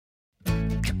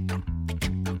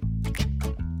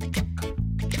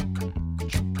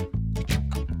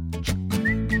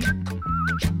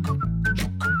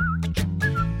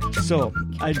So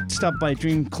I stopped by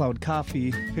Dream Cloud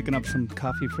Coffee, picking up some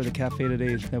coffee for the cafe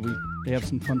today. They have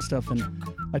some fun stuff, and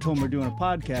I told him we're doing a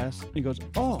podcast. And he goes,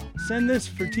 "Oh, send this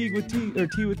for Tea with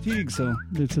Teague." So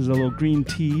this is a little green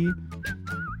tea.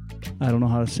 I don't know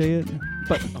how to say it,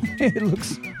 but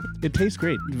it tastes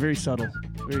great. Very subtle,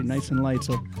 very nice and light.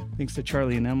 So thanks to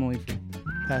Charlie and Emily for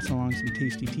passing along some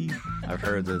tasty tea. I've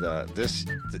heard that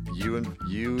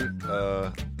you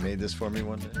made this for me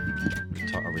one day.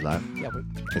 Are we live? Yeah, but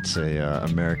It's a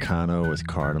Americano with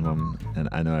cardamom, and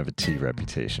I know I have a tea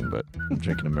reputation, but I'm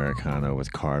drinking Americano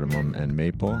with cardamom and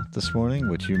maple this morning,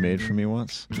 which you made for me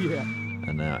once. yeah.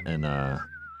 And I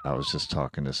was just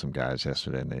talking to some guys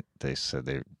yesterday, and they said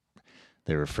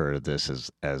they refer to this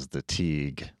as the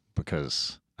Teague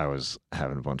because I was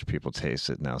having a bunch of people taste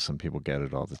it. Now some people get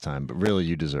it all the time, but really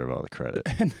you deserve all the credit.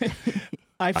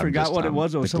 I forgot what it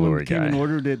was. Though. Someone came and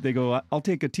ordered it. They go, "I'll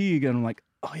take a Teague," and I'm like,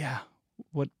 "Oh yeah,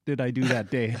 what did I do that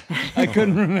day?" I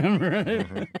couldn't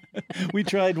remember. We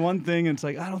tried one thing, and it's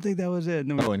like, I don't think that was it.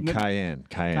 And cayenne.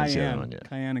 Cayenne's the other one, yeah.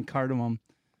 Cayenne and cardamom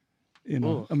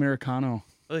in Americano.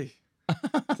 So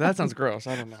that sounds gross.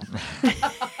 I don't know.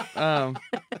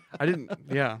 I didn't.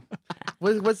 Yeah.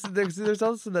 There's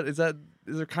also that.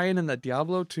 Is there cayenne in that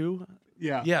Diablo too?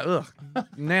 Yeah. Yeah. Ugh.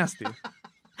 Nasty.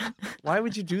 Why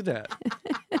would you do that?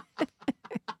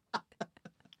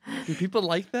 Do people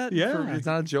like that? Yeah. It's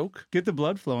not a joke. Get the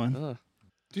blood flowing. Ugh.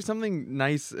 Do something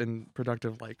nice and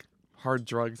productive like hard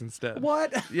drugs instead.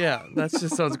 What? Yeah. That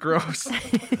just sounds gross.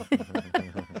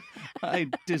 I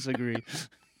disagree.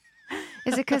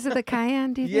 Is it because of the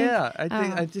cayenne, do you think? Yeah,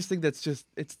 I just think it's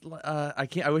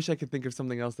I wish I could think of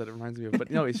something else that it reminds me of, but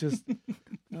no, it's just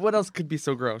what else could be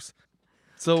so gross?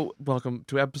 So, welcome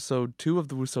to episode 2 of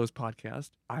the Wussow's podcast.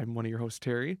 I'm one of your hosts,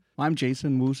 Terry. I'm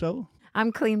Jason Wussow.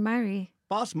 I'm Colleen Myhre.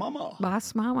 Boss Mama.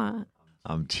 Boss Mama.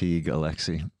 I'm Teague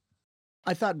Alexy.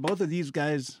 I thought both of these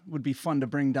guys would be fun to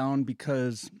bring down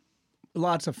because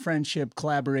lots of friendship,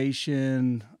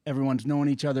 collaboration, everyone's known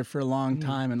each other for a long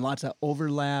time, and lots of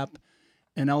overlap.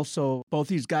 And also, both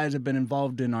these guys have been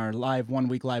involved in our 1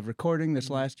 week live recording this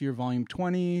last year, Volume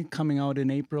 20, coming out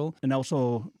in April. And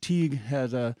also, Teague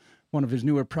has one of his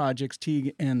newer projects,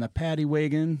 Teague and the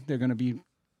Paddywagon. They're going to be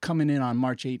coming in on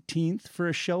March 18th for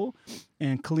a show.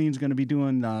 And Colleen's going to be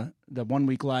doing the 1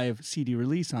 week live CD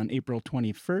release on April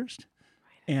 21st.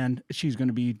 And she's going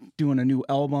to be doing a new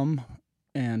album.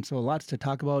 And so lots to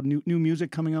talk about, new music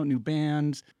coming out, new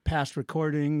bands, past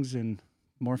recordings, and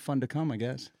more fun to come, I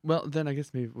guess. Well, then I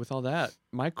guess maybe with all that,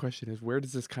 my question is, where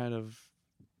does this kind of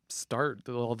start?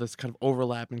 All this kind of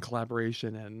overlap and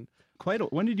collaboration and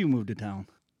When did you move to town?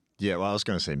 Yeah, well, I was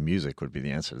going to say music would be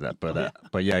the answer to that,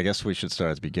 but yeah, I guess we should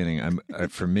start at the beginning.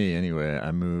 For me, anyway,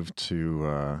 I moved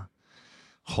to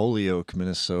Holyoke,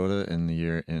 Minnesota,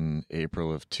 in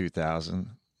April of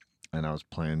 2000, and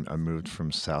I moved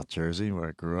from South Jersey, where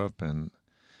I grew up, and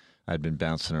I'd been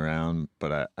bouncing around,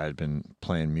 but I'd been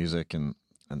playing music and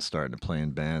starting to play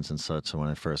in bands and such. So when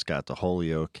I first got to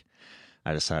Holyoke,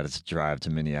 I decided to drive to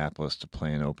Minneapolis to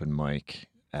play an open mic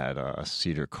at a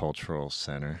Cedar Cultural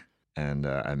Center. And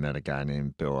I met a guy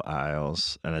named Bill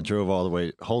Isles. And I drove all the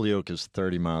way. Holyoke is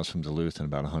 30 miles from Duluth and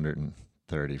about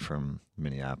 130 from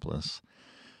Minneapolis.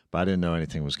 But I didn't know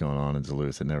anything was going on in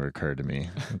Duluth. It never occurred to me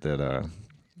that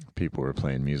people were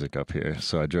playing music up here.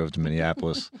 So I drove to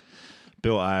Minneapolis.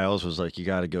 Bill Isles was like, "You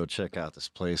got to go check out this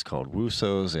place called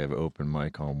Wussow's. They have an open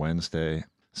mic on Wednesday."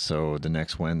 So the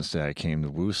next Wednesday, I came to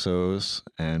Wussow's,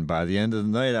 and by the end of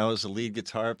the night, I was the lead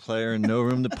guitar player in No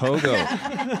Room to Pogo.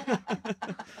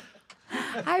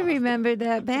 I remember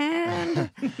that band.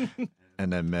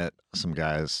 And I met some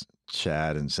guys,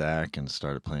 Chad and Zach, and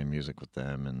started playing music with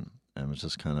them, and was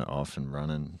just kind of off and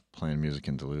running, playing music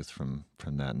in Duluth from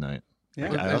that night.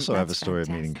 Yeah. I also have a That's story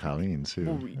fantastic. of meeting Colleen, too.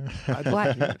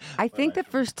 Well, I think the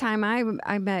first time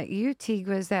I met you, Teague,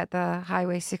 was at the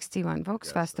Highway 61 Folks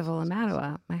Festival in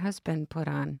Mattawa. My husband put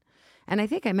on. And I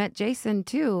think I met Jason,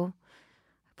 too,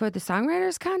 for the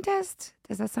Songwriters Contest.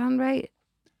 Does that sound right?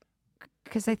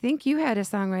 Because I think you had a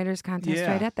Songwriters Contest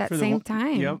right at that same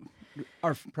time. Yep.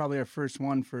 Probably our first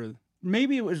one for,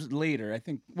 maybe it was later. I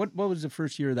think, what was the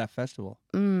first year of that festival?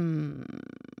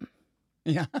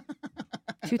 Yeah.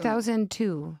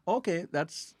 2002. Okay,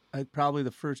 that's probably the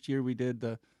first year we did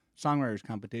the songwriters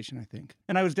competition, I think.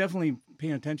 And I was definitely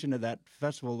paying attention to that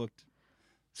festival. Looked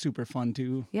super fun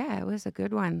too. Yeah, it was a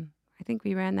good one. I think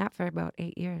we ran that for about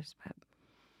 8 years, but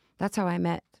that's how I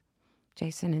met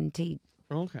Jason and Teague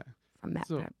okay. from that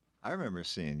trip. I remember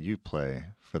seeing you play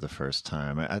for the first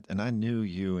time, and I knew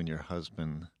you and your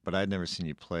husband, but I'd never seen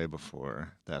you play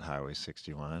before that Highway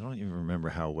 61. I don't even remember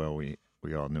how well we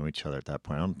we all knew each other at that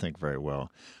point. I don't think very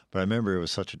well, but I remember it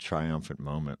was such a triumphant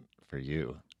moment for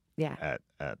you Yeah.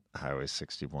 at Highway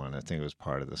 61. I think it was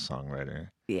part of the songwriter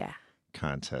Yeah.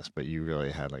 contest, but you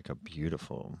really had like a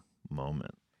beautiful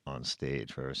moment on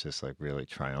stage where it was just like really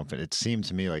triumphant. It seemed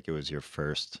to me like it was your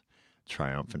first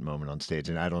triumphant moment on stage,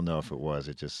 and I don't know if it was.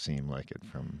 It just seemed like it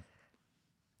from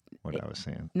what I was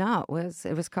saying. No,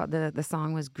 it was called, the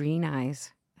song was Green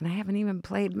Eyes. And I haven't even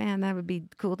played, man, that would be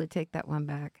cool to take that one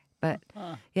back. But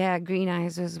yeah, Green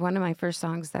Eyes was one of my first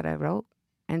songs that I wrote.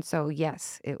 And so,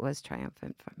 yes, it was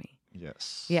triumphant for me.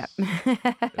 Yes. Yep.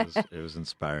 It was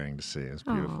inspiring to see. It was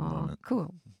a beautiful moment.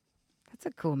 Cool. That's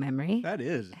a cool memory. That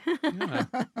is. Yeah.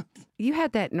 You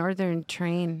had that Northern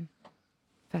Train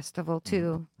Festival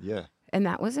too. Yeah. And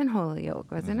that was in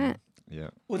Holyoke, wasn't it? Yeah.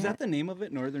 Was that the name of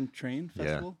it, Northern Train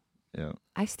Festival? Yeah.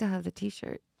 I still have the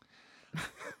T-shirt.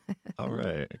 All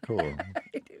right. Cool.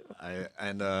 I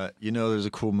do. There's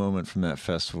a cool moment from that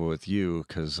festival with you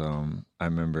because I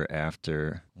remember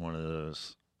after one of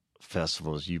those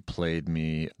festivals, you played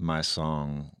me my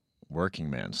song, Working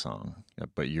Man Song,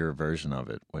 but your version of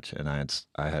it,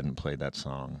 I hadn't played that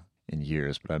song in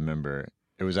years, but I remember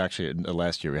it was actually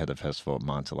last year we had the festival at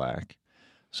Montauk.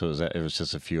 So it was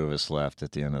just a few of us left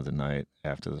at the end of the night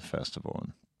after the festival.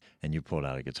 And you pulled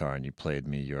out a guitar and you played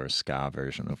me your ska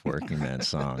version of Working Man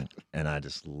Song. And I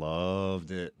just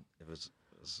loved it. It was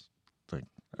like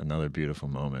another beautiful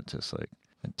moment, just like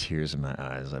tears in my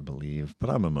eyes, I believe.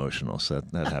 But I'm emotional, so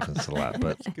that happens a lot.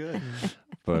 But Good.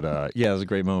 But yeah, it was a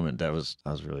great moment. I was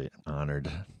really honored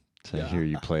to hear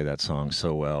you play that song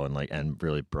so well and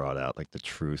really brought out like the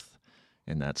truth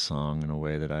in that song in a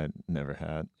way that I never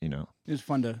had, It was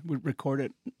fun to record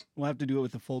it. We'll have to do it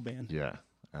with the full band. Yeah,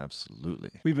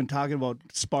 absolutely. We've been talking about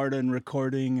Sparta and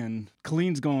recording, and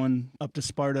Colleen's going up to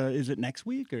Sparta. Is it next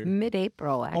week or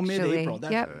Mid-April, actually. mid-April.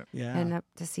 That's yep. right. Yeah. And up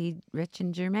to see Rich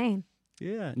and Jermaine.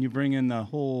 Yeah, and you bring in the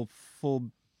whole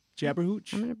full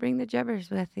Jebberhooch. I'm going to bring the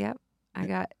Jebbers with, yep. I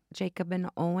got Jacob and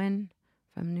Owen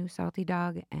from New Salty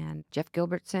Dog and Jeff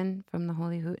Gilbertson from the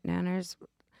Holy Hoot Nanners.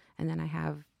 And then I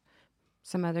have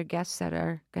some other guests that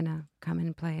are going to come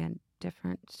and play in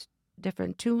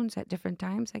different tunes at different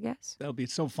times, I guess. That'll be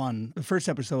so fun. The first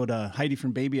episode, Heidi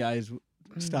from Baby Eyes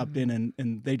stopped in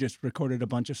and they just recorded a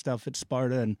bunch of stuff at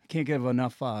Sparta, and can't give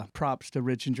enough props to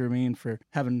Rich and Jermaine for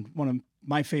having one of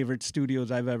my favorite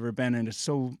studios I've ever been in. It's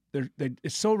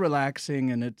so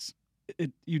relaxing, and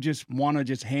you just want to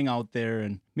just hang out there,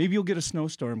 and maybe you'll get a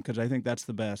snowstorm because I think that's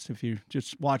the best. If you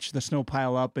just watch the snow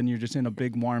pile up and you're just in a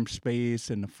big warm space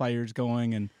and the fire's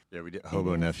going. And yeah, we did.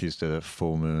 Hobo Nephews did a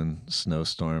full moon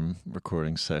snowstorm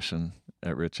recording session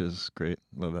at Rich's. Great,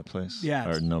 love that place. Yeah,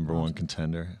 our number awesome. one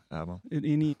contender album.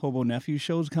 Any Hobo Nephews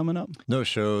shows coming up? No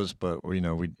shows, but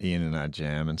Ian and I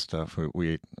jam and stuff.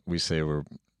 We say we're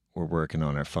working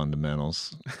on our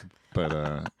fundamentals,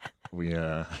 but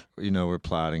we're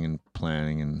plotting and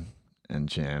planning and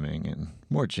jamming, and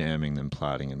more jamming than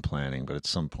plotting and planning. But at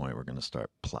some point, we're going to start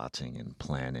plotting and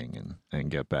planning and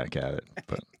get back at it.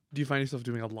 But Do you find yourself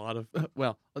doing a lot of,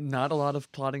 not a lot of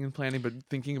plotting and planning, but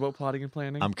thinking about plotting and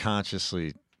planning? I'm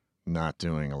consciously not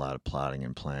doing a lot of plotting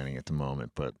and planning at the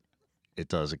moment, but it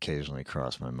does occasionally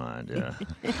cross my mind, yeah.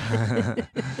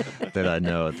 that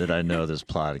I know there's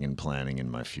plotting and planning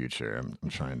in my future. I'm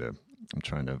trying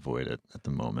to avoid it at the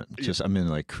moment. I'm in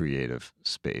like creative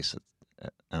space.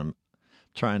 I'm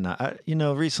trying not.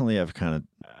 Recently I've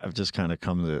just kind of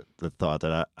come to the thought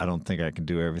that I don't think I can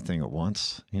do everything at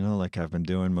once. Like I've been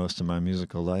doing most of my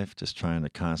musical life, just trying to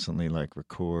constantly like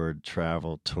record,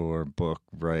 travel, tour, book,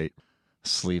 write,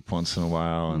 sleep once in a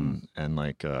while, and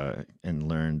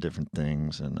learn different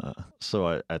things. And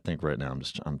so I think right now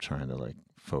I'm trying to like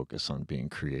focus on being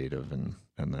creative, and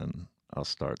then I'll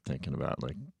start thinking about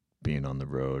like being on the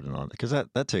road and all that, because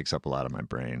that takes up a lot of my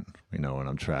brain, when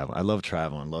I'm traveling. I love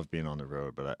traveling, love being on the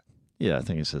road, but I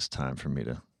think it's just time for me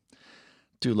to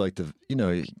do like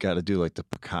you got to do like the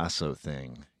Picasso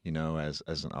thing, as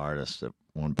an artist at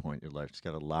one point in your life. You just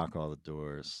got to lock all the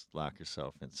doors, lock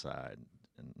yourself inside,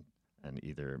 and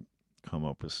either come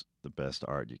up with the best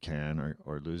art you can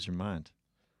or lose your mind.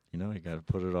 You got to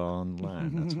put it all on the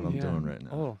line. That's what I'm doing right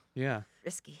now. Oh, yeah.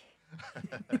 Risky.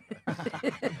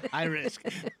 High risk.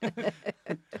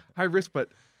 High risk, but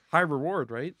high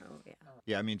reward, right? Oh, yeah.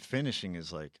 Yeah, I mean, finishing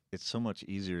is like, it's so much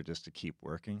easier just to keep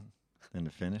working than to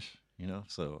finish,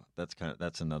 So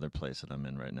that's another place that I'm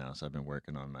in right now. So I've been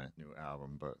working on my new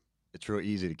album, but it's real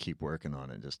easy to keep working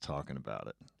on it, just talking about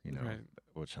it, Right.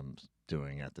 which I'm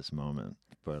doing at this moment.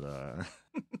 But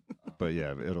but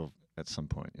yeah, it'll at some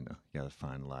point, you got to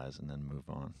finalize and then move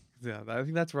on. Yeah, I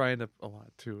think that's where I end up a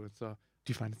lot too. And so,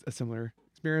 do you find a similar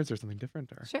experience or something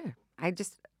different? Or Sure.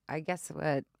 I guess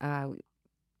what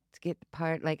to get the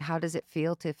part, like, how does it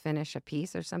feel to finish a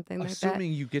piece or something like that?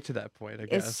 Assuming you get to that point, I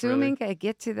guess. Assuming I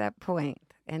get to that point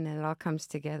and it all comes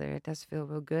together, it does feel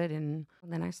real good. And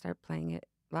then I start playing it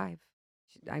live.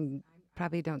 I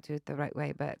probably don't do it the right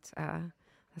way, but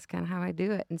that's kind of how I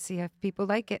do it and see if people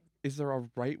like it. Is there a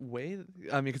right way?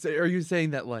 I mean, 'cause are you saying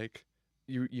that like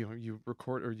you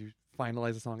record or you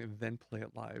finalize a song and then play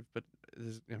it live? But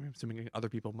I'm assuming other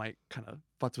people might kind of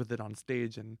futz with it on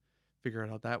stage and figure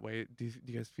it out that way. Do you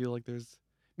guys feel like there's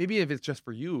maybe if it's just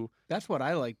for you? That's what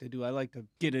I like to do. I like to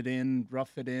get it in,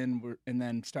 rough it in, and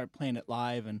then start playing it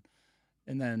live, and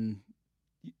then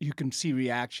you can see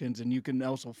reactions, and you can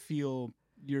also feel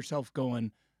yourself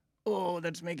going, "Oh,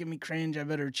 that's making me cringe. I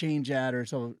better change that." Or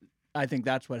so. I think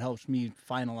that's what helps me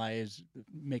finalize,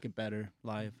 make it better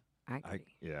live. I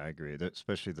agree. I agree.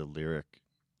 Especially the lyric,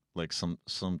 like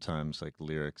sometimes like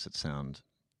lyrics that sound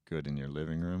good in your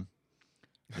living room,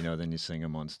 then you sing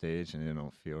them on stage and they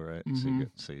don't feel right. Mm-hmm.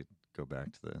 So you go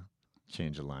back to the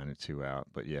change a line or two out.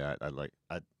 But yeah,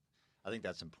 I think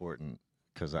that's important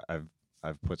because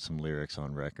I've put some lyrics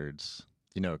on records,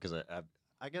 because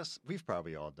I guess we've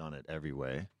probably all done it every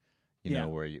way.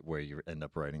 Where you end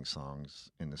up writing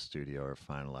songs in the studio or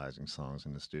finalizing songs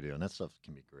in the studio, and that stuff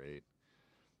can be great.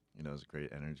 There's a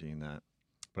great energy in that.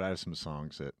 But I have some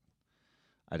songs that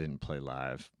I didn't play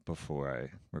live before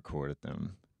I recorded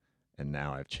them, and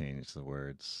now I've changed the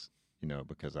words,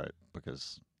 because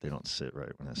they don't sit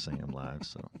right when I sing them live.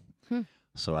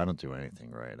 So I don't do anything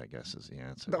right, I guess, is the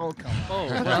answer. Oh, come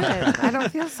on. I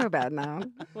don't feel so bad now.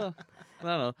 Well, I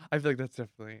don't know. I feel like that's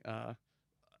definitely a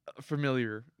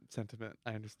familiar sentiment.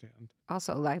 I understand.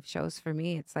 Also, live shows for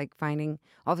me, it's like finding,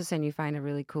 all of a sudden you find a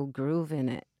really cool groove in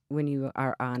it when you're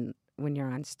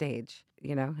on stage.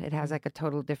 It has like a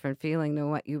total different feeling than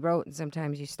what you wrote. And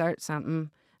sometimes you start something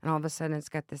and all of a sudden it's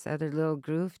got this other little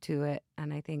groove to it.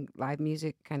 And I think live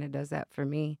music kind of does that for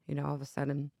me. All of a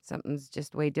sudden something's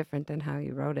just way different than how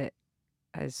you wrote it,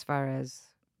 as far as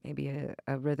maybe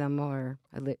a rhythm or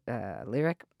a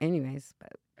lyric. Anyways,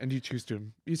 but. And you choose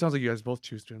to. It sounds like you guys both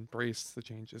choose to embrace the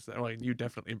changes. Well, you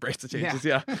definitely embrace the changes.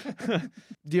 Yeah.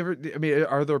 Do you ever? I mean,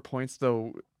 are there points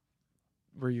though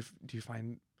where do you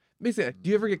find basically?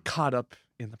 Do you ever get caught up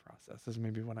in the process? Is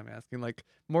maybe what I'm asking. Like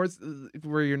more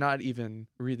where you're not even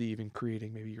really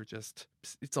creating. Maybe you're just.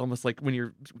 It's almost like when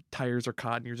your tires are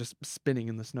caught and you're just spinning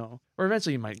in the snow. Or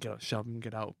eventually you might get a shove and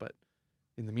get out, but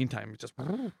in the meantime, you're just.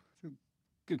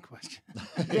 Good question.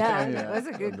 Yeah, that was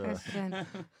a good question.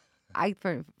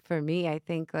 For me, I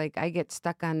think like I get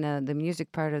stuck on the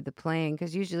music part of the playing,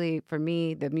 because usually for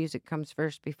me the music comes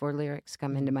first before lyrics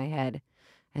come into my head,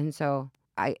 and so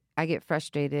I get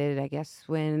frustrated, I guess,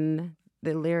 when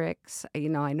the lyrics, I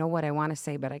know what I want to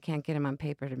say, but I can't get them on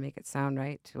paper to make it sound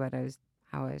right to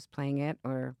how I was playing it,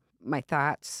 or my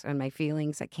thoughts and my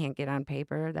feelings I can't get on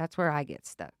paper. That's where I get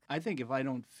stuck. I think if I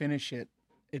don't finish it,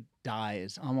 it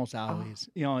dies almost always.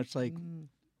 It's like.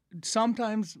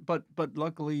 Sometimes, but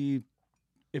luckily,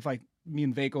 me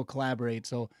and Vaco collaborate,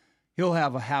 so he'll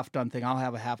have a half-done thing, I'll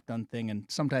have a half-done thing, and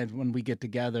sometimes when we get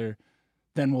together,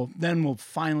 then we'll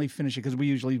finally finish it, because we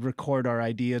usually record our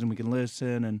ideas and we can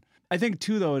listen. And I think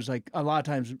too, though, is like a lot of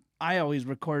times I always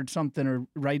record something or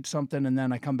write something, and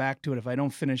then I come back to it. If I don't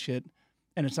finish it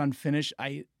and it's unfinished,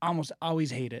 I almost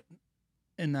always hate it,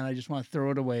 and then I just want to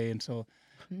throw it away. And so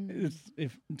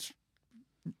it's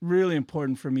really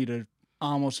important for me to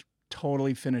almost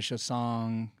totally finish a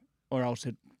song, or else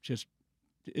it just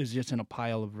is just in a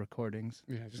pile of recordings.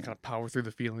 Yeah, just kind of power through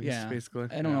the feelings, basically.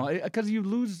 I don't know, because you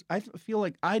lose. I feel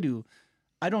like I do.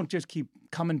 I don't just keep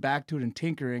coming back to it and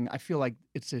tinkering. I feel like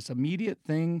it's this immediate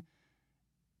thing,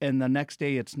 and the next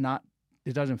day it's not.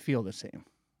 It doesn't feel the same.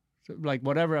 So like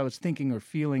whatever I was thinking or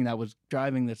feeling that was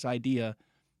driving this idea,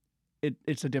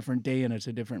 it's a different day and it's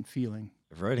a different feeling.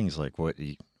 Writing's like what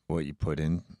you put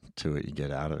into it, you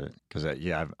get out of it. Because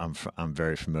I'm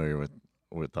very familiar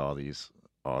with all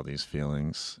these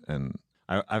feelings, and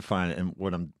I find, and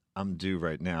what I'm due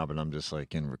right now, but I'm just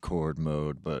like in record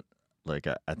mode. But like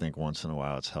I think once in a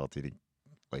while it's healthy to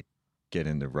like get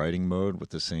into writing mode with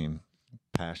the same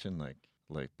passion, like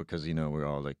because we're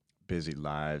all like busy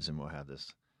lives, and we'll have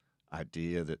this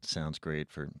idea that sounds great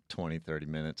for 20-30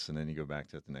 minutes, and then you go back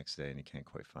to it the next day and you can't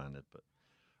quite find it. But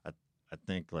I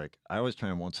think like I always try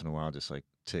and once in a while just like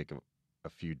take a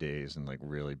few days and like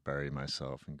really bury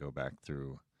myself and go back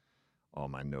through all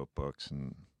my notebooks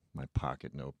and my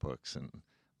pocket notebooks and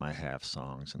my half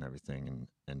songs and everything,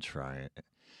 and try it.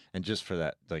 And just for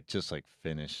that, like just like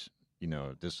finish,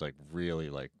 just like really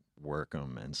like work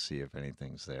them and see if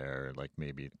anything's there, like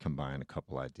maybe combine a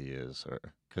couple ideas, or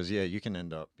because you can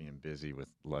end up being busy with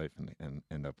life and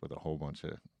end up with a whole bunch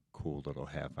of cool little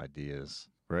half ideas.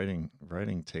 Writing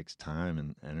takes time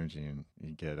and energy, and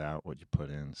you get out what you put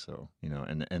in. So,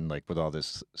 and like with all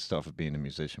this stuff of being a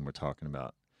musician we're talking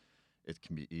about, it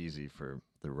can be easy for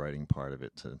the writing part of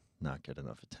it to not get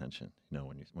enough attention.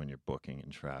 When you're booking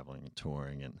and traveling and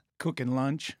touring and Cooking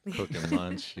lunch. You're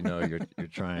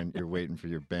waiting for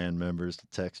your band members to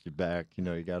text you back.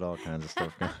 You got all kinds of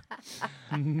stuff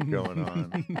going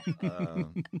on.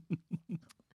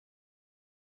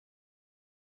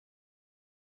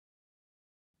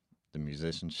 The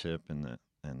musicianship and the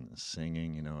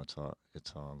singing,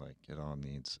 it's all like it all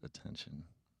needs attention.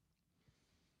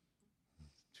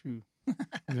 True.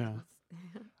 Yeah.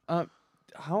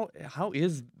 How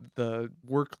is the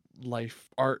work life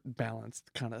art balance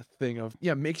kind of thing of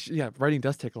writing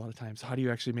does take a lot of time. So how do you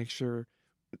actually make sure,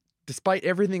 despite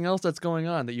everything else that's going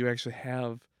on, that you actually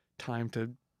have time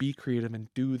to be creative and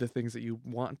do the things that you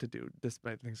want to do,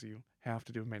 despite things that you have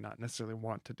to do and may not necessarily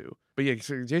want to do? But yeah,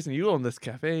 so Jason, you own this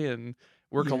cafe and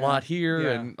work a lot here,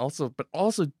 and also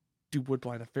do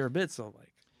woodbine a fair bit. So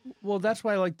well, that's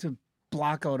why I like to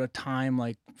block out a time,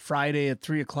 like Friday at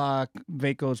 3:00.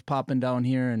 Vaco's popping down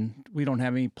here, and we don't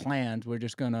have any plans. We're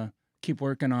just gonna keep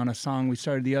working on a song we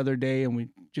started the other day, and we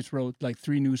just wrote like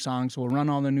 3 new songs. So we'll run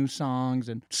all the new songs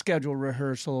and schedule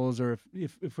rehearsals, or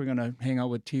if we're gonna hang out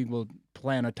with Teague, we'll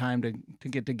plan a time to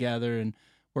get together and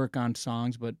work on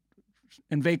songs.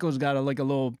 And Vaco's got a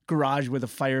little garage with a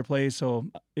fireplace,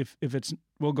 so if it's,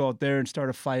 we'll go out there and start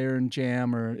a fire and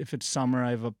jam, or if it's summer, I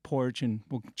have a porch and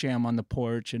we'll jam on the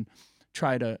porch and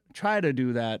try to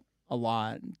do that a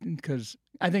lot, because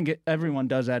I think everyone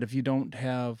does that. If you don't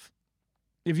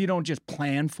just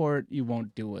plan for it, you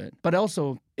won't do it. But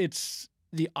also, it's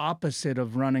the opposite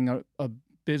of running a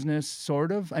business,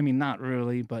 sort of. I mean, not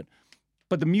really, but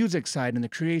the music side and the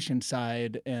creation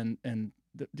side, and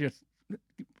just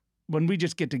when we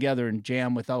just get together and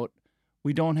jam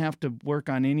we don't have to work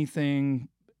on anything.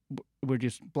 We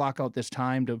just block out this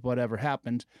time to whatever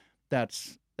happens.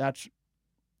 That's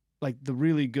like the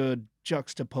really good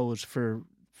juxtapose for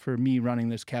me running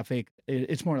this cafe.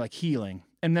 It's more like healing.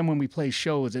 And then when we play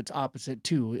shows, it's opposite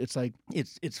too. It's like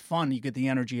it's fun. You get the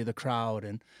energy of the crowd,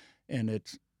 and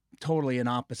it's totally an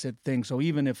opposite thing. So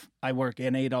even if I work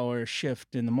an 8-hour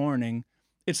shift in the morning,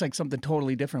 it's like something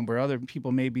totally different, where other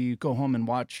people maybe go home and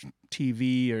watch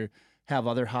TV or have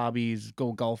other hobbies,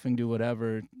 go golfing, do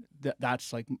whatever.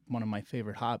 That's like one of my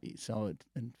favorite hobbies.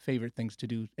 And favorite things to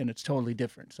do, and it's totally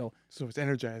different. So it's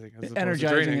energizing. It's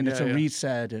energizing, and it's a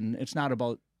reset, and it's not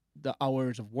about the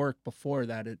hours of work before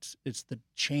that. It's the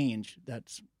change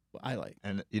that's what I like.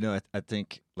 And I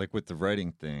think like with the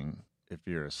writing thing, if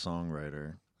you're a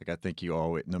songwriter, like I think you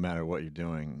always, no matter what you're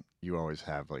doing, you always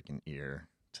have like an ear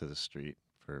to the street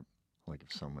for, like,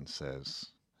 if someone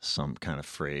says some kind of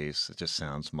phrase that just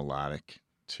sounds melodic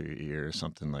to your ear, or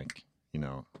something like,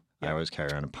 I always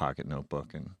carry around a pocket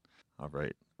notebook, and I'll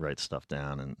write stuff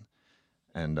down,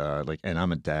 and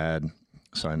I'm a dad,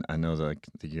 so I know the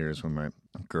years when my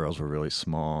girls were really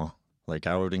small, like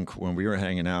when we were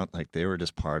hanging out, like they were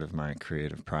just part of my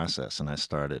creative process, and I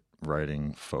started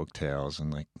writing folk tales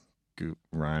and like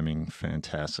rhyming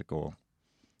fantastical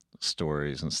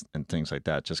stories and things like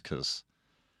that, just because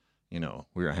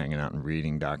we were hanging out and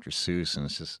reading Dr. Seuss, and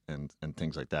it's just and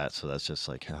things like that. So that's just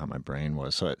like how my brain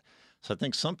was. So I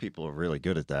think some people are really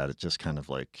good at that. It's just kind of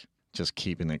like just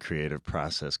keeping the creative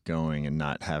process going and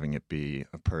not having it be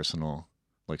a personal,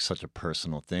 like such a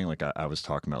personal thing. Like I was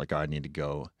talking about, like, I need to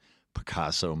go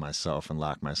Picasso myself and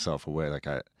lock myself away. Like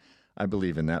I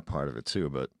believe in that part of it too,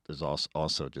 but there's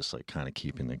also just like kind of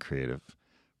keeping the creative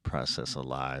process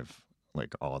alive,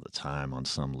 like all the time on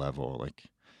some level. Like,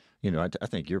 I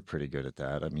think you're pretty good at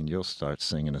that. I mean, you'll start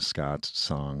singing a Scott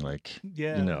song, like,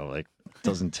 like it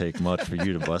doesn't take much for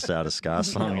you to bust out a Scott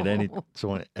song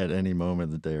at any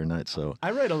moment of the day or night. So I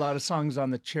write a lot of songs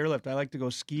on the chairlift. I like to go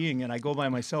skiing, and I go by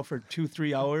myself for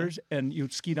 2-3 hours, and you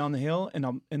ski down the hill,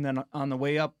 and then on the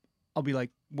way up, I'll be like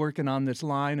working on this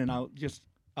line, and I'll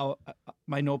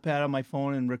my notepad on my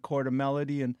phone and record a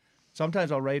melody, and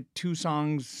sometimes I'll write 2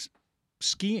 songs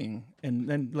skiing, and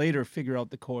then later figure out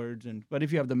the chords. But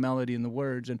if you have the melody and the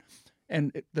words,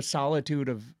 and the solitude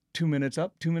of 2 minutes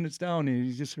up, 2 minutes down, and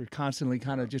you just are constantly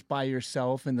kind of just by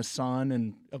yourself in the sun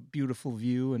and a beautiful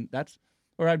view, and that's.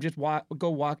 Or I just go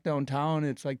walk downtown.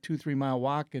 It's like 2-3 mile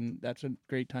walk, and that's a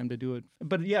great time to do it.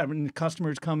 But yeah, when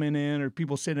customers coming in, or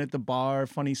people sitting at the bar,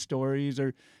 funny stories,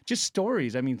 or just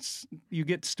stories. I mean, you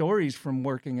get stories from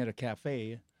working at a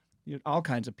cafe. All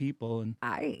kinds of people, and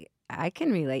I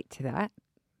can relate to that.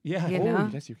 Yeah. You Oh, know?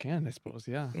 yes, you can, I suppose.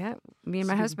 Yeah. Yeah, me and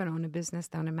my husband own a business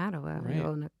down in Mattawa. We Right.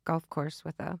 own a golf course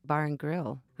with a bar and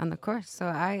grill on the course. So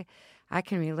I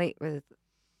can relate with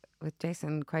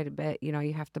Jason quite a bit. You know,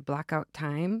 you have to block out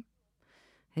time,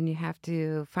 and you have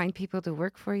to find people to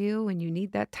work for you when you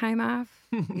need that time off.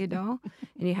 You know,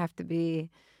 and you have to be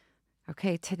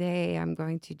okay. Today I'm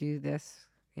going to do this.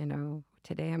 You know,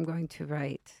 today I'm going to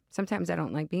write. Sometimes I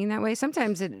don't like being that way.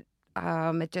 Sometimes it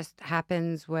just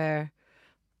happens where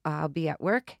I'll be at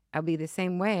work. I'll be the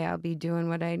same way. I'll be doing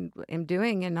what I am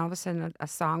doing, and all of a sudden a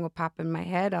song will pop in my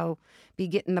head. I'll be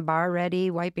getting the bar ready,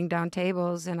 wiping down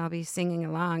tables, and I'll be singing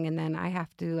along. And then I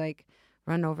have to like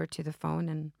run over to the phone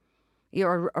and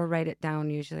or write it down.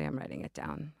 Usually I'm writing it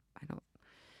down. I don't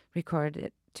record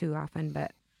it too often,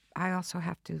 but I also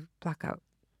have to block out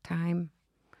time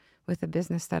with the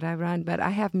business that I run. But I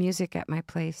have music at my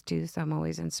place too, so I'm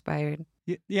always inspired.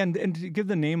 Yeah, and to give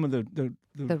the name of the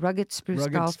Rugged Spruce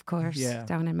Golf Course yeah.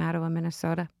 down in Mattawa,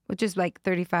 Minnesota, which is like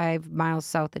 35 miles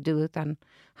south of Duluth on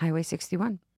Highway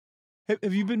 61.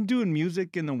 Have you been doing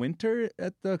music in the winter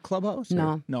at the clubhouse?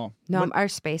 No. No. No, our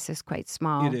space is quite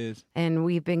small. It is. And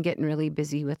we've been getting really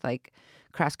busy with like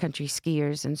cross-country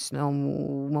skiers and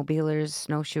snowmobilers,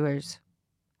 snowshoers.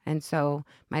 And so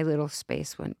my little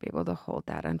space wouldn't be able to hold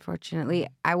that, unfortunately.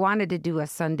 I wanted to do a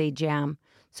Sunday jam.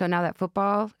 So now that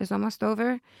football is almost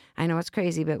over, I know it's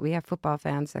crazy, but we have football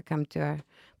fans that come to our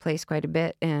place quite a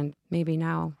bit. And maybe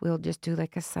now we'll just do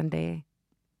like a Sunday,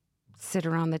 sit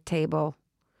around the table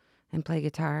and play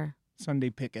guitar. Sunday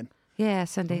picking. Yeah,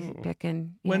 Sunday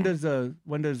picking. Yeah.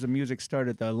 When does the music start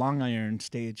at the Long Iron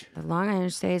stage? The Long Iron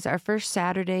stays our first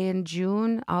Saturday in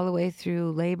June all the way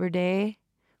through Labor Day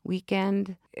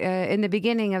weekend. In the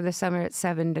beginning of the summer, it's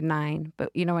 7 to 9. But,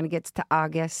 you know, when it gets to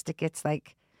August, it gets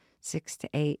like 6 to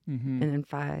 8 and then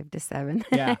 5 to 7.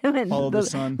 Yeah, follow the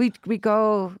sun. We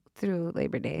go through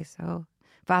Labor Day, so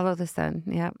follow the sun.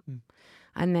 Yep.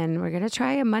 And then we're going to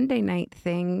try a Monday night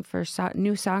thing for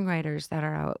new songwriters that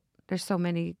are out. There's so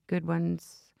many good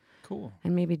ones. Cool.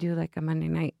 And maybe do like a Monday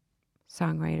night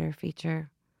songwriter feature.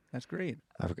 That's great.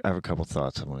 I have a couple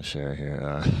thoughts I want to share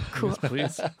here. Cool.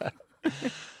 Please.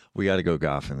 We got to go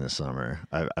golfing this summer.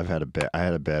 I had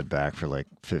a bad back for like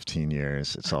 15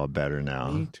 years. It's all better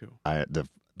now. Me too.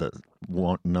 The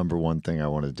number one thing I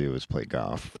want to do is play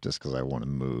golf, just because I want to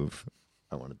move.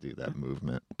 I want to do that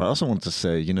movement. But I also want to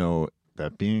say, you know,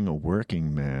 that being a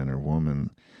working man or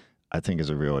woman, I think is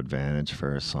a real advantage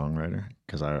for a songwriter,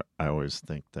 because I always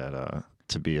think that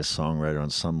to be a songwriter on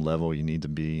some level, you need to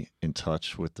be in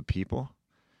touch with the people.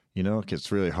 You know,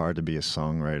 it's really hard to be a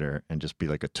songwriter and just be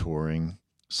like a touring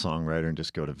songwriter and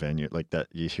just go to venue like that.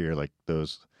 You hear like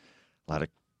those, a lot of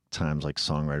times like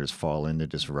songwriters fall into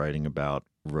just writing about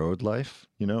road life,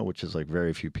 you know, which is like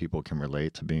very few people can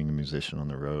relate to being a musician on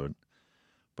the road.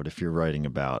 But if you're writing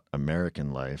about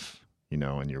American life, you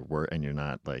know, and you're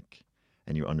not like,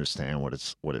 and you understand what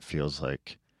it feels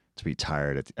like to be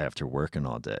tired after working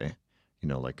all day, you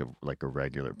know, like a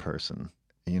regular person.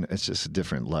 You know, it's just a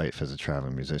different life as a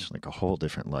traveling musician, like a whole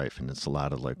different life. And it's a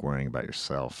lot of like worrying about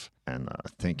yourself and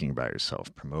thinking about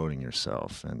yourself, promoting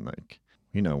yourself. And like,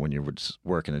 you know, when you're just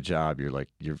working a job, you're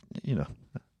you know,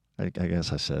 I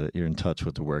guess I said it, you're in touch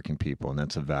with the working people. And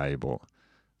that's a valuable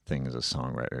thing as a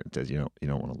songwriter that you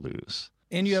don't want to lose.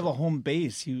 And you have a home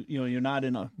base. You know, you're not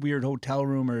in a weird hotel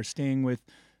room or staying with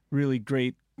really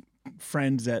great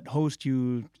friends that host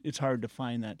you. It's hard to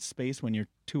find that space when you're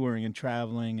touring and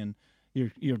traveling, and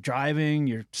you're driving,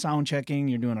 you're sound checking,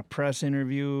 you're doing a press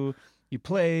interview, you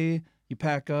play, you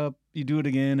pack up, you do it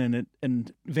again,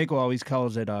 and Vaco always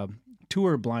calls it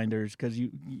tour blinders, because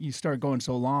you start going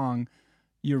so long,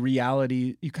 your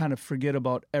reality, you kind of forget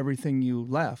about everything you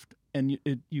left, and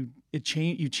you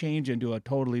change into a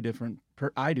totally different.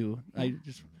 I do. I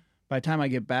just by the time I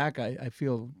get back, I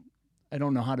feel I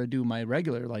don't know how to do my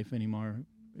regular life anymore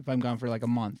if I'm gone for like a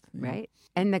month. Right.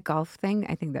 And the golf thing,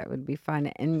 I think that would be fun.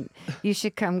 And you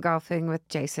should come golfing with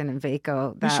Jason and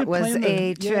Vaco. That was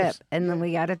a trip. Yes. And then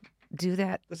we got to do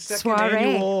that The second soiree.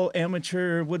 annual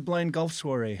amateur woodblind golf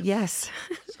soiree. Yes.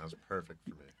 Sounds perfect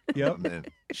for me. Yep. I'm in.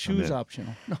 Shoes in.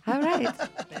 optional. All right.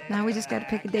 Now we just got to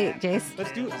pick a date, Jace.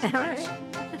 Let's do it. All right.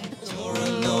 It's Victoria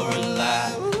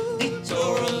Lorelei.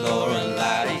 Victoria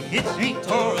Lorelei. It's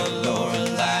Victoria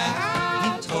Lorelei.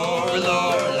 Victoria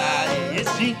Lorelei.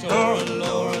 It's Victoria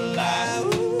Lorelei.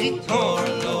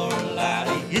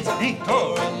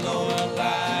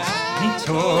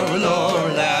 Victoria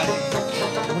Lorelei.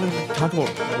 I want to talk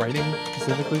about writing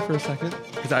specifically for a second,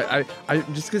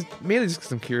 because mainly just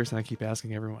because I'm curious and I keep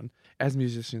asking everyone. As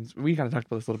musicians, we kind of talked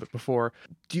about this a little bit before.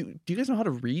 Do you guys know how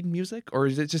to read music, or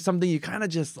is it just something you kind of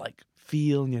just like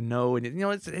feel and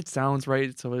and it sounds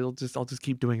right. So I'll just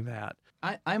keep doing that.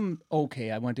 I'm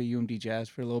okay. I went to UMD Jazz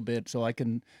for a little bit, so I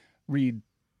can read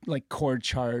like chord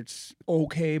charts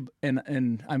okay,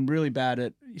 and I'm really bad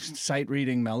at sight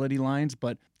reading melody lines,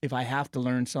 but if I have to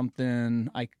learn something,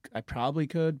 I probably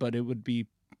could, but it would be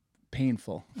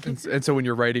painful. And so when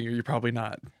you're writing, you're probably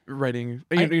not writing.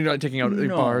 You're not taking out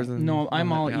bars. No,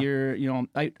 I'm all ear.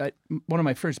 I one of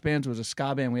my first bands was a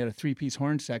ska band. We had a 3-piece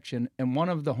horn section, and one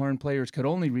of the horn players could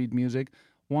only read music.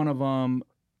 One of them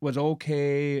was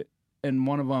okay, and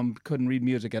one of them couldn't read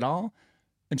music at all.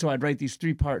 And so I'd write these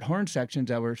 3-part horn sections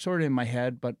that were sort of in my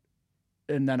head,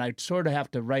 and then I'd sort of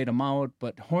have to write them out.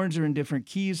 But horns are in different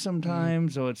keys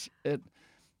sometimes, so it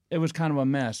was kind of a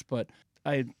mess. But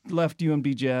I left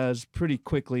UMD Jazz pretty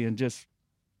quickly and just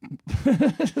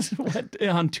went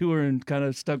on tour and kind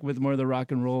of stuck with more of the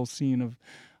rock and roll scene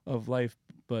of life.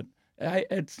 But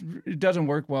it doesn't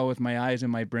work well with my eyes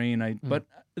and my brain. But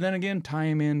then again,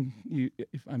 time in.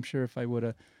 I'm sure if I would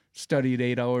have studied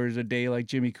 8 hours a day like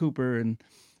Jimmy Cooper and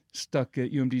stuck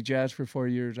at UMD Jazz for 4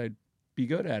 years, I'd be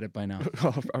good at it by now.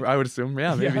 I would assume,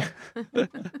 yeah, maybe. Yeah.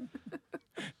 Do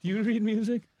you read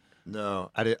music?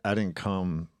 No, I didn't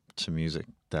come to music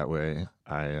that way.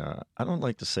 I don't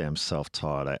like to say I'm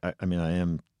self-taught. I mean, I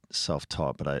am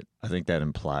self-taught, but I think that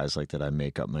implies like that I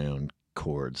make up my own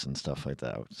chords and stuff like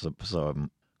that. So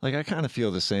I'm, like, I kind of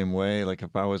feel the same way. Like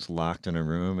if I was locked in a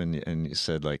room and you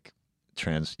said like,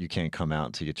 you can't come out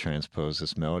until you transpose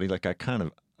this melody. Like I kind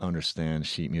of understand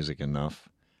sheet music enough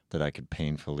that I could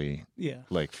painfully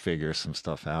like figure some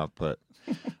stuff out. But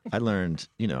I learned,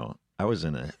 I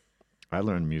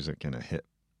learned music in a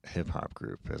hip hop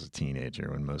group as a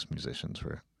teenager when most musicians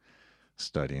were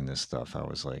studying this stuff. I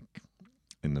was like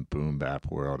in the boom bap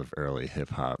world of early hip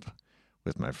hop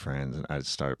with my friends, and I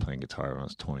started playing guitar when I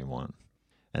was 21.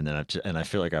 And then I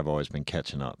feel like I've always been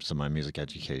catching up. So my music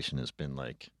education has been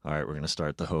like, all right, we're going to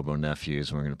start the Hobo Nephews,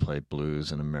 and we're going to play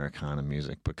blues and Americana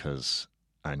music because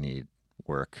I need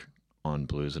work on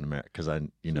blues and America, because I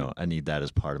need that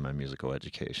as part of my musical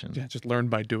education. Yeah, just learn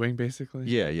by doing, basically.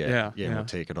 Yeah. We'll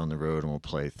take it on the road and we'll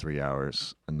play 3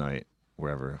 hours a night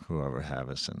whoever have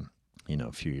us. And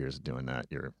a few years of doing that,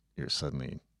 you're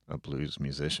suddenly a blues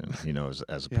musician,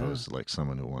 as opposed to like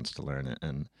someone who wants to learn it.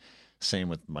 And same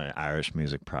with my Irish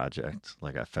music project.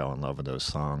 Like I fell in love with those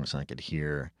songs, and I could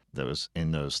hear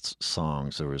in those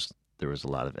songs there was a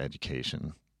lot of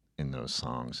education in those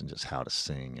songs, and just how to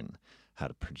sing and how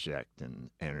to project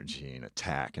and energy and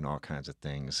attack and all kinds of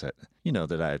things that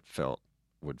that I felt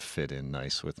would fit in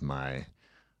nice with my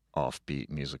offbeat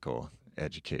musical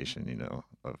education,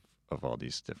 of all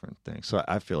these different things. So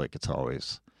I feel like it's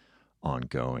always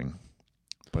ongoing.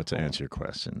 But to answer your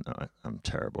question, no, I'm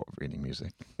terrible at reading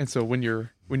music. And so when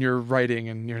you're writing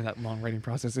and you're in that long writing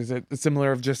process, is it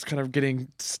similar of just kind of getting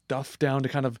stuff down to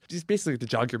kind of just basically to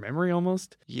jog your memory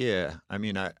almost? Yeah, I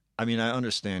mean I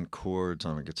understand chords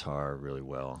on a guitar really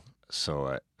well.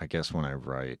 So I guess when I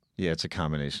write, it's a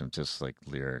combination of just like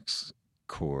lyrics,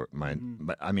 chord.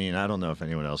 I mean, I don't know if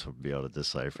anyone else would be able to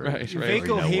decipher. Right.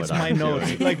 Vaco hates my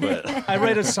notes. Like, I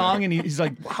write a song and he's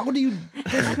like, "How do you?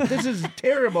 This is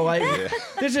terrible.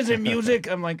 This isn't music."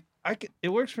 I'm like, it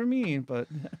works for me, but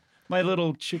my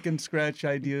little chicken scratch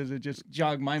ideas that just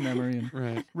jog my memory.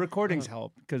 And recordings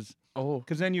help because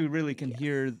then you really can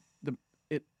hear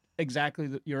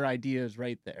exactly your ideas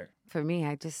right there. For me,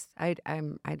 I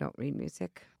don't read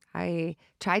music. I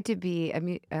tried to be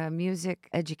a music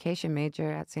education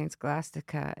major at St.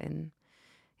 Scholastica, and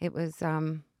it was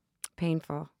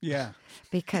painful. Yeah.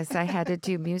 Because I had to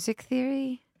do music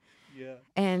theory. Yeah.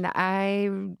 And I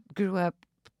grew up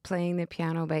playing the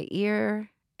piano by ear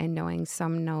and knowing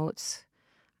some notes.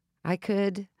 I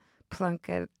could plunk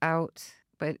it out,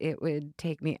 but it would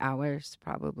take me hours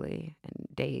probably and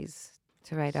days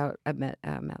to write out a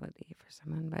melody for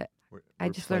someone. But I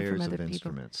just learned from other people.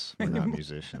 Instruments. We're not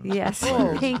musicians. Yes,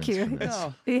 thank you.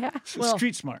 Yeah, well,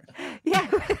 street smart. Yeah.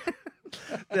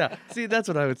 Yeah. See, that's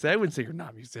what I would say. I wouldn't say you're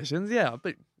not musicians. Yeah,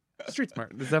 but street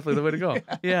smart is definitely the way to go.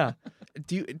 Yeah.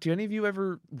 Do any of you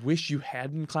ever wish you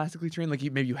had been classically trained? Like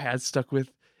maybe you had stuck with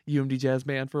UMD Jazz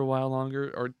Band for a while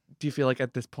longer, or do you feel like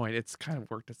at this point it's kind of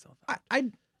worked itself out?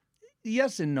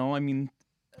 Yes and no. I mean,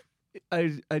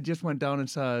 I just went down and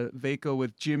saw Vaco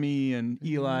with Jimmy and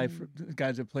Eli,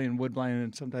 guys that play in Woodbine,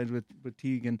 and sometimes with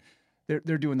Teague, and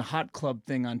they're doing the hot club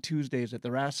thing on Tuesdays at the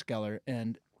Rathskeller,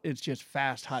 and it's just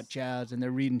fast hot jazz, and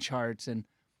they're reading charts, and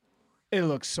it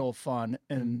looks so fun,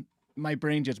 and my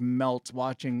brain just melts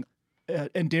watching.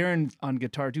 And Darren on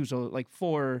guitar too, so like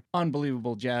 4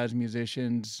 unbelievable jazz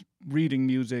musicians reading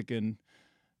music, and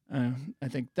I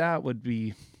think that would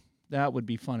be that would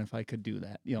be fun if I could do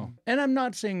that, And I'm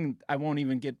not saying I won't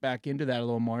even get back into that a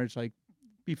little more. It's like,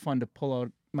 be fun to pull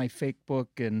out my fake book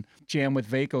and jam with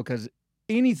Vaco, because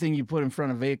anything you put in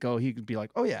front of Vaco, he could be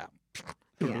like, oh yeah.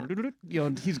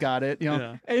 He's got it.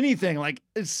 Anything, like,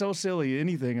 it's so silly.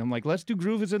 Anything. I'm like, let's do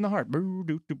Groove Is in the Heart.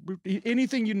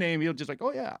 Anything you name, he'll just like,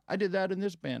 oh yeah, I did that in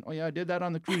this band. Oh yeah, I did that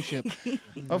on the cruise ship.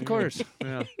 Of course.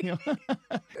 Yeah.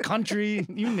 Country,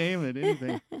 you name it.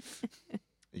 Anything.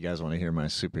 You guys want to hear my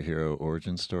superhero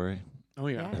origin story? Oh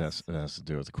yeah. Yes. It has to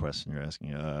do with the question you're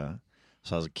asking.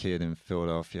 So I was a kid in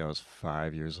Philadelphia. I was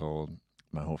 5 years old.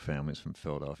 My whole family's from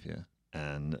Philadelphia.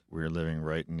 And we were living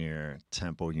right near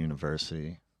Temple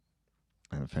University.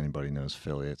 And if anybody knows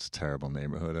Philly, it's a terrible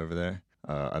neighborhood over there.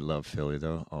 I love Philly,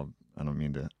 though. I don't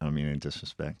mean any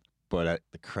disrespect. But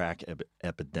the crack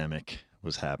epidemic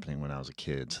was happening when I was a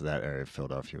kid. So that area of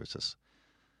Philadelphia was just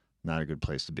not a good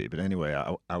place to be. But anyway,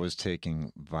 I was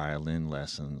taking violin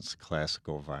lessons,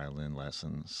 classical violin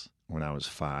lessons, when I was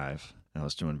 5. I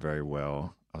was doing very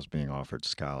well. I was being offered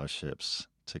scholarships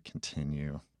to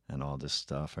continue and all this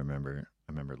stuff. I remember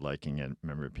liking it. I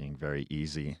remember it being very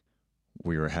easy.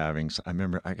 We were having. I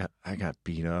remember I got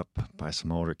beat up by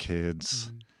some older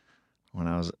kids when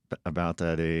I was about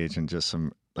that age, and just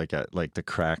some like the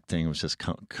crack thing was just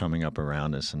coming up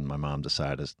around us, and my mom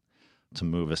decided to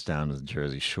move us down to the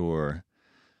Jersey Shore,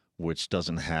 which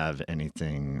doesn't have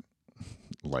anything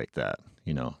like that.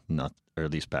 Not, or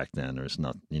at least back then, there's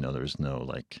not. There's no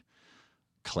like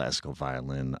classical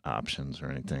violin options or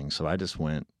anything. So I just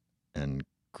went and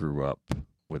grew up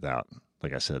without,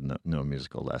 like I said, no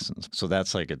musical lessons. So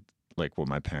that's like what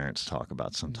my parents talk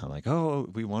about sometimes. Like, oh,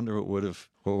 we wonder what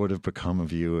would have become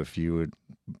of you if you would,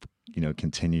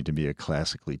 continue to be a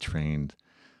classically trained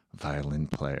violin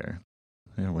player.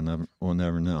 Yeah, we'll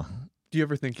never know. Do you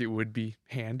ever think it would be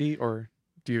handy, or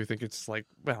do you think it's like,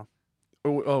 well,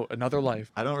 oh, another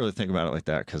life? I don't really think about it like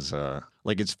that, because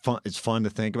it's fun. It's fun to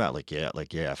think about. Like yeah,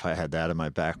 if I had that in my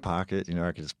back pocket,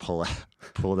 I could just pull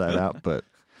that out. But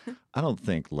I don't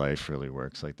think life really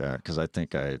works like that, because I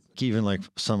think even like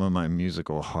some of my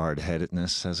musical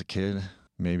hard-headedness as a kid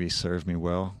maybe served me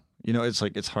well.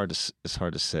 It's hard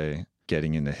to say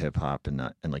getting into hip hop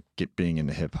and being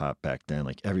into hip hop back then.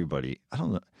 Like everybody, I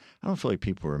don't feel like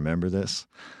people remember this,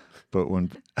 but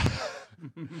when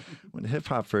hip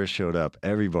hop first showed up,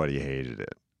 everybody hated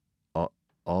it.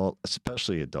 All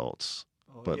especially adults,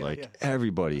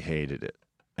 everybody hated it.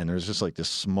 And there was just like this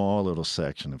small little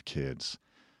section of kids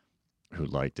who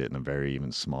liked it, and a very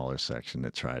even smaller section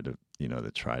that tried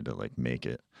to like make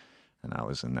it. And I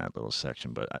was in that little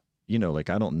section. But I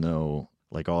don't know,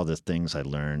 like, all the things I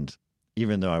learned,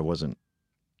 even though I wasn't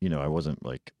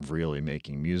like really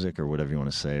making music or whatever you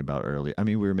want to say about early. I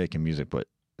mean, we were making music, but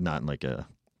not in like a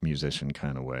musician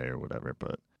kind of way or whatever.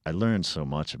 But I learned so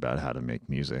much about how to make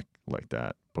music like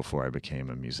that before I became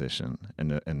a musician,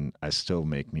 and I still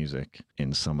make music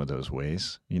in some of those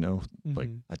ways. Like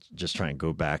I just try and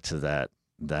go back to that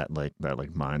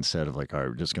mindset of like, all right,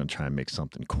 we're just going to try and make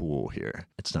something cool here.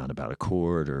 It's not about a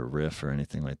chord or a riff or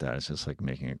anything like that. It's just like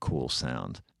making a cool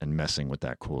sound and messing with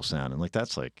that cool sound. And like,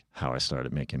 that's like how I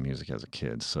started making music as a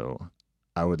kid. So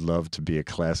I would love to be a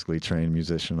classically trained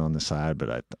musician on the side, but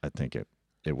I think it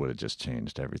would have just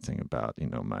changed everything about,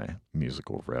 my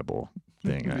musical rebel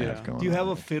thing I have going on. Do you have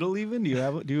a fiddle even? Do you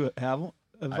have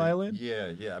a violin?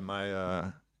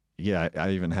 I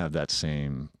even have that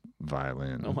same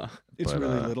violin. Oh, wow. It's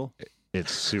really little.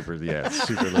 It's super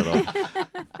little.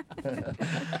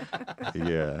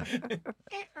 Yeah.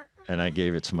 And I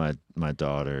gave it to my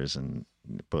daughters, and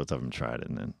both of them tried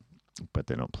it, but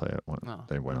they don't play it.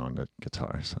 They went on to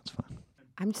guitar, so that's fine.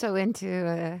 I'm so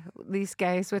into these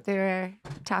guys, what they're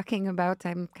talking about.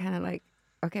 I'm kind of like,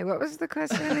 okay, what was the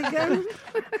question again?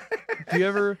 Do you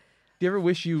ever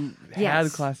wish you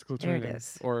had classical training? There it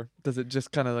is. Or does it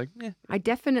just kind of like, eh? I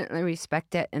definitely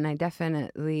respect it, and I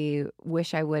definitely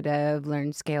wish I would have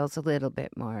learned scales a little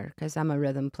bit more, because I'm a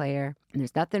rhythm player, and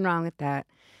there's nothing wrong with that.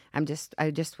 I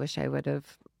just wish I would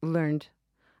have learned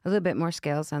a little bit more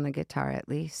scales on the guitar, at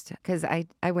least, because I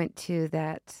went to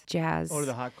that jazz. Oh,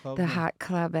 the Hot Club? The Hot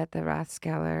Club at the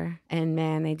Rothskeller, and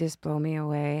man, they just blow me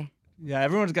away. Yeah,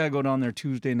 everyone's got to go down there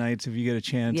Tuesday nights if you get a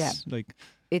chance. Yeah. Like,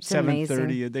 it's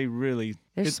 7:30. They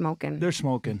They're smoking. They're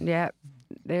smoking. Yeah,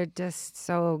 they're just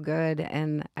so good,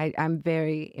 and I'm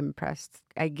very impressed.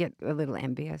 I get a little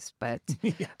envious, but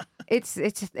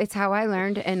it's how I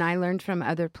learned, and I learned from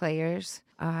other players.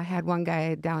 I had one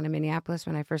guy down in Minneapolis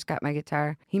when I first got my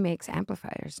guitar. He makes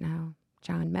amplifiers now,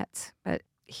 John Metz, but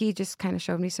he just kind of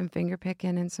showed me some finger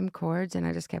picking and some chords, and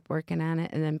I just kept working on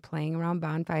it and then playing around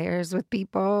bonfires with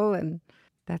people, and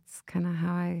that's kind of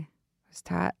how I was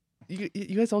taught.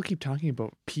 you guys all keep talking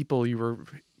about people you were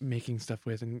making stuff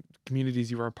with and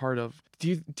communities you were a part of.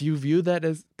 Do you view that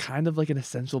as kind of like an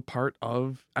essential part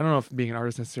of, I don't know if being an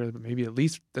artist necessarily, but maybe at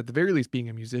the very least being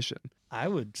a musician? I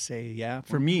would say, yeah.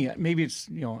 For me, maybe it's,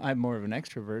 I'm more of an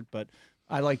extrovert, but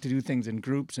I like to do things in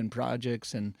groups and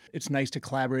projects, and it's nice to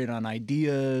collaborate on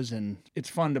ideas, and it's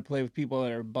fun to play with people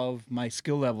that are above my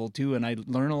skill level too, and I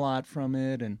learn a lot from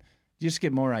it, and just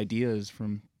get more ideas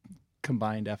from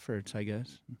combined efforts, I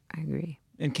guess. I agree.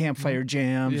 And campfire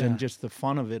jams Yeah. and just the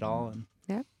fun of it all. And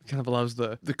It kind of allows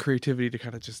the creativity to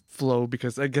kind of just flow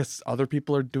because I guess other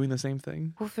people are doing the same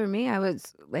thing. Well, for me, I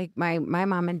was like, my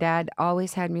mom and dad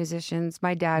always had musicians.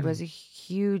 My dad was a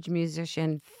huge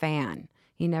musician fan.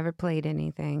 He never played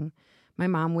anything. My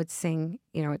mom would sing,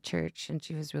 at church, and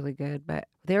she was really good. But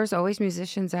there was always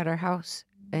musicians at our house,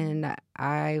 and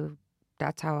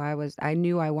that's how I was. I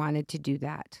knew I wanted to do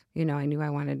that. I knew I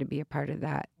wanted to be a part of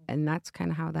that. And that's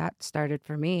kind of how that started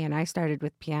for me. And I started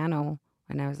with piano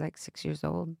when I was like 6 years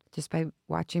old, just by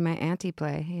watching my auntie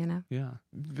play, Yeah.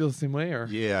 Feel the same way? Or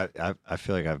Yeah, I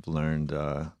feel like I've learned,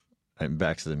 and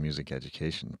back to the music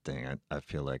education thing, I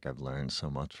feel like I've learned so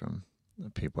much from the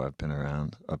people I've been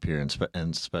around up here,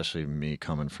 and especially me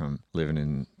coming from living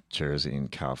in Jersey and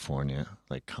California,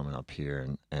 like coming up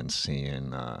here and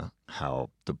seeing how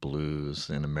the blues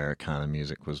and Americana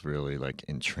music was really like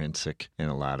intrinsic in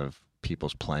a lot of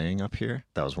people's playing up here.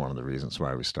 That was one of the reasons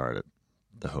why we started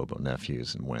the Hobo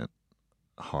Nephews and went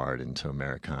hard into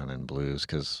Americana and blues,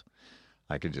 because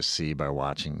I could just see by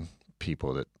watching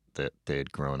people that they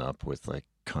had grown up with like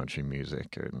country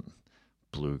music and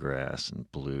bluegrass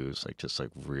and blues, like just like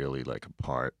really like a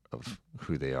part of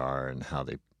who they are and how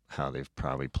they've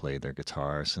probably played their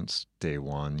guitar since day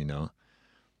one,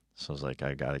 So I was like,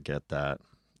 I gotta get that,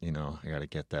 I gotta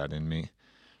get that in me.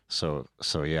 So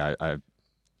yeah, I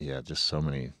just so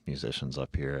many musicians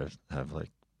up here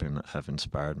have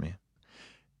inspired me.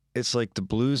 It's like the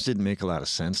blues didn't make a lot of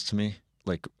sense to me.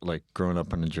 Like growing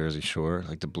up on the Jersey Shore,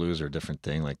 like the blues are a different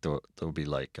thing. Like there'll be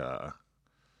like the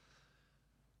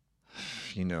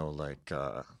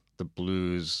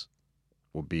blues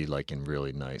will be like in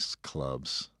really nice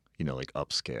clubs, like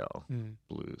upscale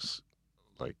blues,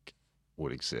 like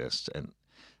would exist. And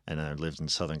I lived in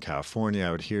Southern California.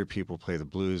 I would hear people play the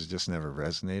blues. It just never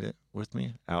resonated with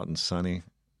me out in sunny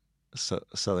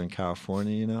Southern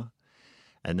California,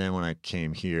 And then when I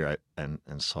came here and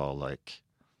saw like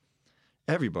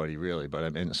everybody really, but I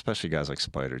mean, especially guys like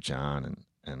Spider John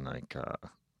and like,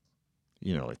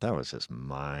 like that was just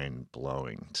mind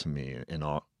blowing to me on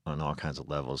all kinds of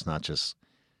levels, not just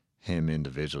him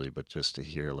individually, but just to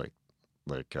hear like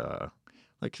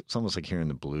it's almost like hearing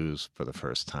the blues for the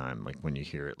first time. Like when you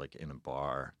hear it like in a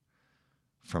bar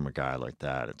from a guy like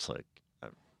that, it's like,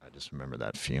 I just remember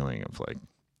that feeling of like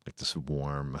this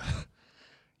warm,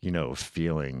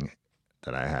 feeling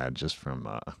that I had just from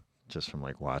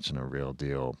like watching a real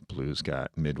deal blues guy,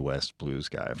 Midwest blues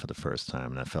guy for the first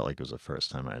time. And I felt like it was the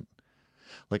first time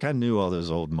I knew all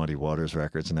those old Muddy Waters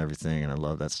records and everything, and I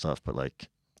love that stuff, but like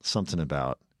something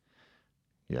about,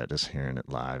 just hearing it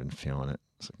live and feeling it.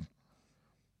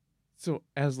 So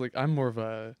as like, I'm more of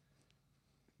I'm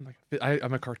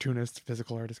a cartoonist,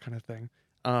 physical artist kind of thing.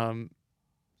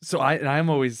 So I'm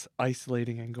always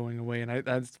isolating and going away, and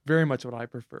that's very much what I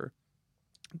prefer.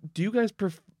 Do you guys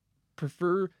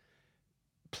prefer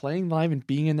playing live and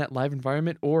being in that live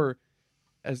environment, or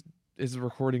is the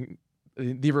recording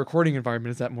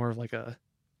environment, is that more of like a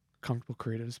comfortable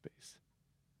creative space?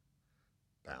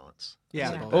 Balance.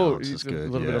 Yeah. Yeah. Balance is good.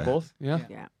 A little bit of both. Yeah.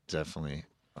 Yeah. Definitely.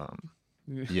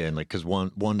 Yeah, and like because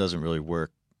one doesn't really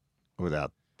work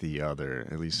without the other,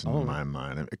 at least in my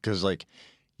mind, because like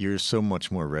you're so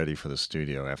much more ready for the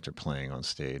studio after playing on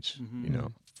stage,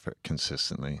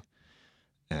 consistently,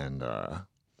 and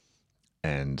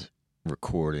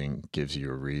recording gives you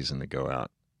a reason to go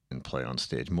out and play on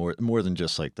stage more than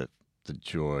just like the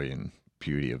joy and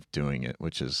beauty of doing it,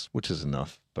 which is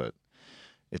enough, but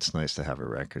it's nice to have a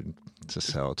record to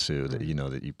sell too that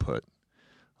that you put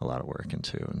a lot of work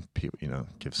into, and people,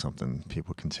 give something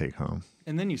people can take home.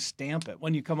 And then you stamp it.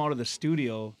 When you come out of the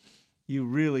studio,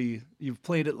 you've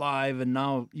played it live, and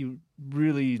now you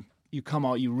come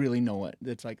out, you really know it.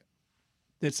 It's like,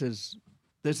 this is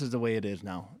the way it is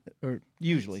now, or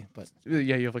usually, but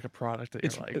Yeah, you have like a product that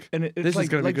you're like, and it's this like, is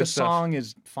gonna be like good the stuff. song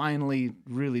is finally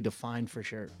really defined for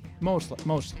sure. Most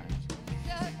times.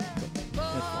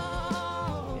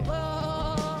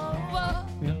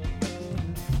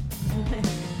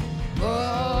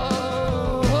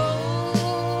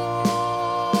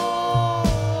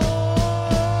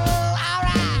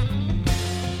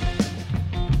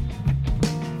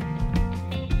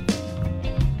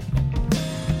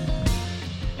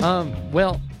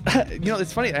 Well,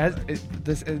 it's funny.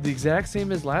 The exact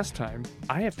same as last time.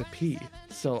 I have to pee,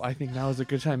 so I think now is a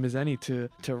good time as any to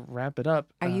wrap it up.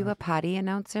 Are you a potty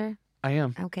announcer? I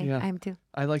am. Okay, yeah. I am too.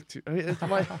 I like to. I mean, it's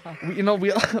why,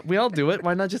 we all do it.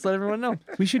 Why not just let everyone know?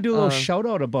 We should do a little shout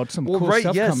out about some cool right,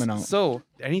 stuff yes. coming out. So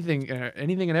anything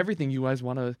and everything you guys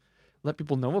want to let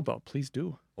people know about, please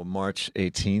do. Well, March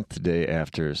 18th, the day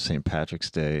after St.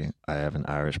 Patrick's Day, I have an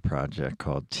Irish project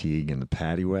called Teague and the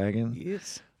Paddywagon.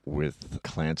 Yes. With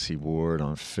Clancy Ward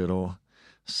on fiddle,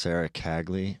 Sarah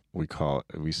Cagley.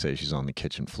 We say she's on the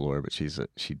kitchen floor, but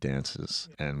she dances.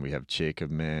 And we have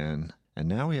Jacob Mann. And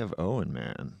now we have Owen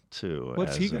Mann, too.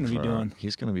 What's he going to be doing?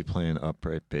 He's going to be playing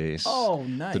upright bass. Oh,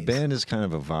 nice. The band is kind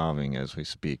of evolving as we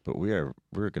speak, but we're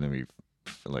going to be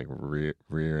like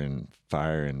rear and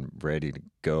fire and ready to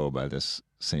go by this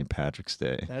St. Patrick's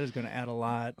Day. That is going to add a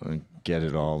lot. Get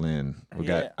it all in. We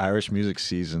got Irish music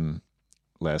season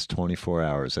lasts 24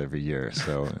 hours every year,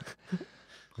 so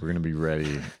we're going to be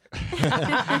ready.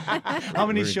 How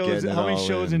many shows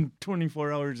in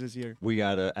 24 hours this year? We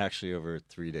got actually over a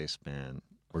 3-day span.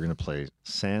 We're going to play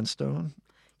Sandstone.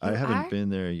 I haven't been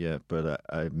there yet, but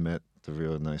I met the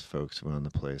real nice folks who own the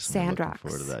place. Sand I'm looking Rocks.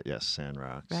 forward to that. Yes, Sand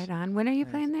Rocks. Right on. When are you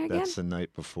playing there again? That's the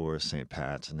night before St.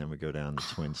 Pat's, and then we go down to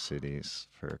Twin Cities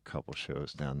for a couple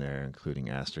shows down there, including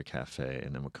Astor Cafe,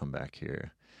 and then we'll come back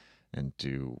here and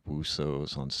do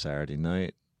Wussow's on Saturday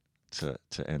night to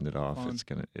end it off. Fun. It's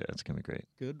gonna be great.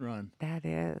 Good run. That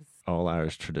is. All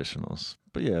Irish traditionals.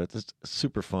 But yeah, it's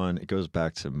super fun. It goes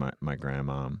back to my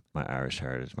grandma, my Irish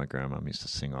heritage. My grandma used to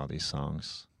sing all these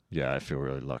songs. Yeah, I feel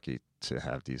really lucky to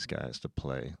have these guys to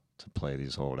play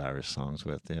these old Irish songs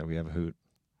with. Yeah, we have a hoot.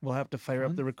 We'll have to fire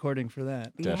up the recording for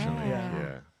that. Definitely. Yeah.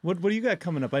 Yeah. What do you got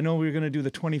coming up? I know we're going to do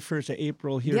the 21st of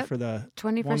April here for the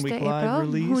 21st 1 of week April. live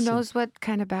release. Who knows what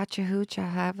kind of batch of hooch I'll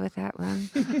have with that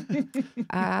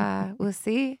one. We'll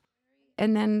see.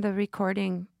 And then the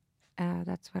recording,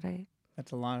 that's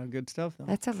a lot of good stuff, though.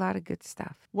 that's a lot of good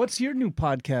stuff. What's your new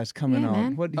podcast coming Yeah, out?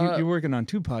 man. What you're working on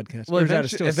 2 podcasts? Well, Or is that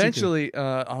still a secret? eventually,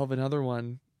 I'll have another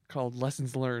one called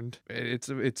Lessons Learned.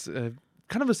 It's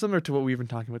kind of similar to what we've been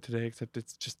talking about today, except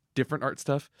it's just different art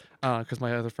stuff. Because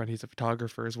my other friend, he's a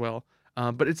photographer as well.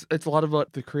 But it's a lot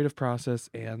about the creative process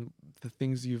and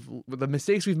the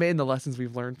mistakes we've made and the lessons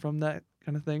we've learned from that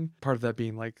kind of thing. Part of that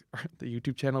being like the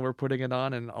YouTube channel we're putting it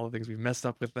on and all the things we've messed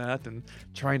up with that and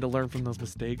trying to learn from those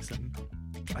mistakes. And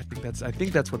I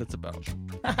think that's what it's about.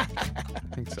 I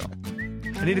think so.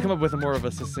 I need to come up with more of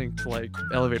a succinct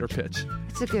elevator pitch.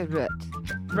 It's a good route.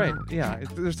 Right. Yeah.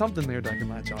 There's something there that I can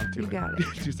latch on to. You got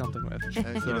and do something with.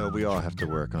 And, we all have to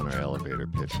work on our elevator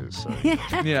pitches. So.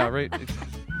 Yeah. Right.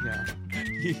 Yeah.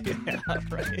 Yeah,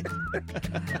 right.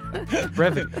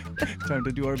 Brevity. Time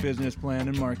to do our business plan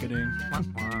and marketing.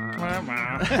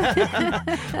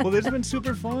 Well, this has been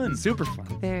super fun. Super fun.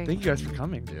 Very Thank you guys for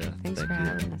coming. Yeah. Thanks for thank you.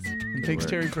 having us. And thanks,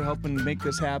 Terry, for helping make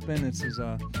this happen. This is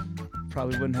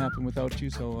probably wouldn't happen without you.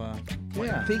 So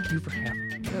yeah, Thank you for having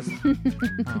me. Yes.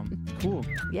 cool.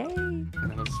 Yay. And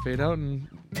then I'll just fade out and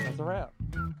that's a wrap.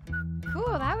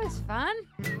 Cool. That was fun.